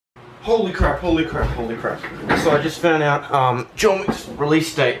Holy crap, holy crap, holy crap. So I just found out John Wick's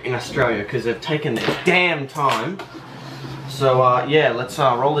release date in Australia because they've taken their damn time. So yeah, let's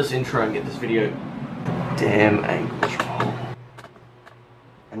roll this intro and get this video damn angle control.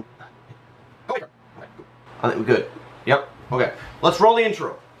 And I think we're good. Yep, okay. Let's roll the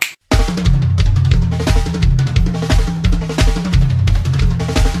intro.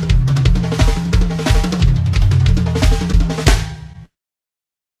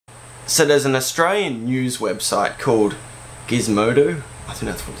 So there's an Australian news website called Gizmodo. I think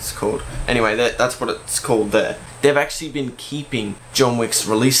that's what it's called. Anyway, that's what it's called there. They've actually been keeping John Wick's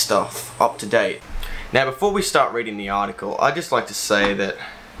release stuff up to date. Now before we start reading the article, I'd just like to say that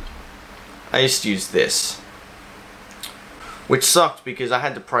I used to use this, which sucked because I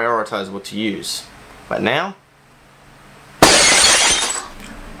had to prioritize what to use. But now,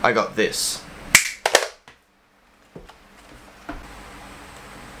 I got this.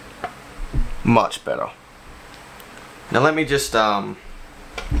 Much better. Now let me just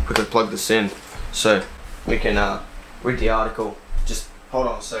quickly plug this in so we can read the article. Just hold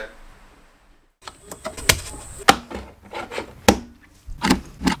on a sec.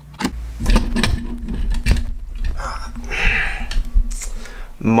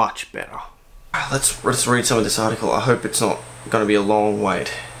 Much better. Let's read some of this article. I hope it's not going to be a long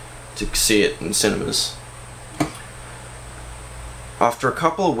wait to see it in cinemas. After a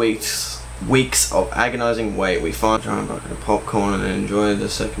couple of weeks of agonizing wait, we find a giant bucket of popcorn and enjoy the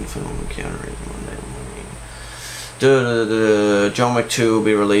second film encountering Monday morning. John Wick 2 will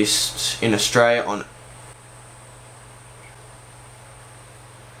be released in Australia on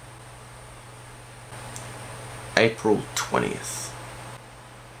April 20th.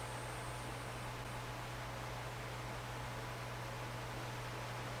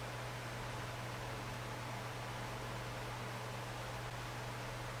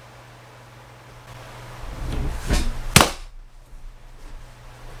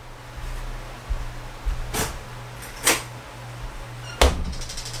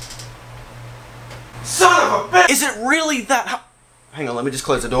 Son of a bitch! Is it really that hang on, let me just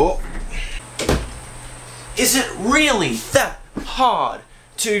close the door. Is it really that hard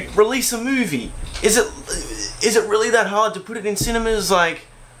to release a movie? Is it really that hard to put it in cinemas? Like,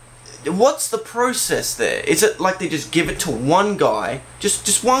 what's the process there? Is it like they just give it to one guy,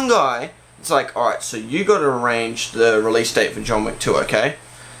 just one guy? It's like, alright, so you gotta arrange the release date for John Wick 2, okay?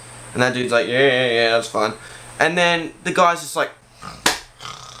 And that dude's like, yeah, that's fine. And then the guy's just like,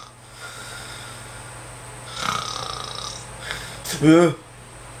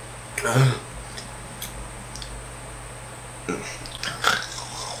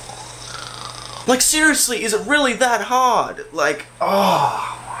 like seriously, is it really that hard? Like,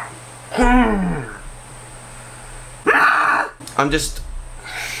 oh. I'm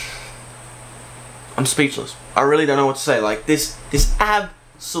speechless. I really don't know what to say. Like, this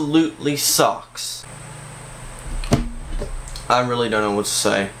absolutely sucks. I really don't know what to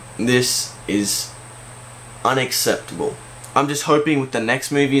say. This is unacceptable. I'm just hoping with the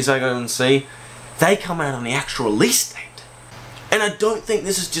next movies I go and see, they come out on the actual release date. And I don't think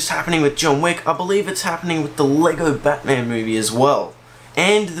this is just happening with John Wick. I believe it's happening with the Lego Batman movie as well.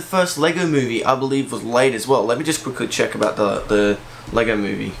 And the first Lego movie, I believe, was late as well. Let me just quickly check about the Lego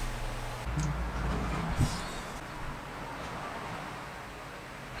movie.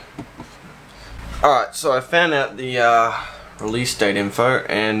 Alright, so I found out the release date info,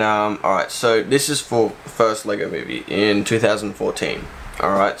 and alright, so this is for the first Lego movie in 2014.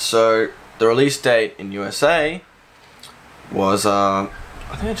 Alright, so the release date in USA was I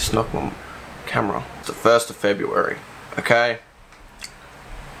think I just knocked my camera. It's the 1st of February. Okay,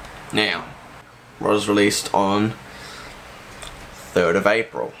 now it was released on 3rd of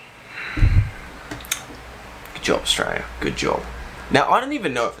April. Good job, Australia, good job. Now I don't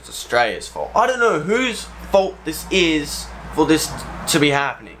even know if it's Australia's fault. I don't know whose fault this is for this to be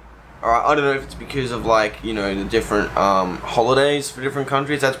happening. Alright, I don't know if it's because of, like, you know, the different holidays for different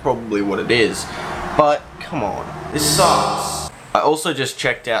countries. That's probably what it is. But come on, this sucks. I also just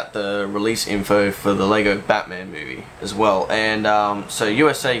checked out the release info for the Lego Batman movie as well, and so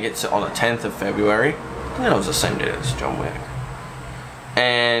USA gets it on the 10th of February. I think that was the same date as John Wick.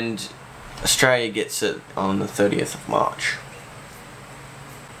 And Australia gets it on the 30th of March.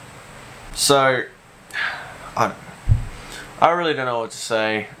 So I really don't know what to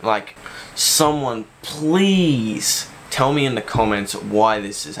say. Like, someone please tell me in the comments why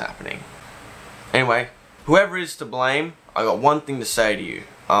this is happening. Anyway, whoever is to blame, I got one thing to say to you.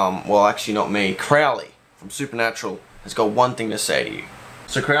 Well, actually not me. Crowley from Supernatural has got one thing to say to you.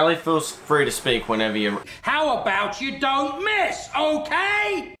 So Crowley, feel free to speak whenever you're... How about you don't miss,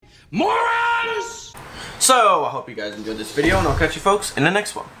 okay? Morons! So, I hope you guys enjoyed this video, and I'll catch you folks in the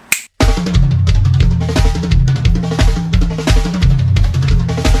next one.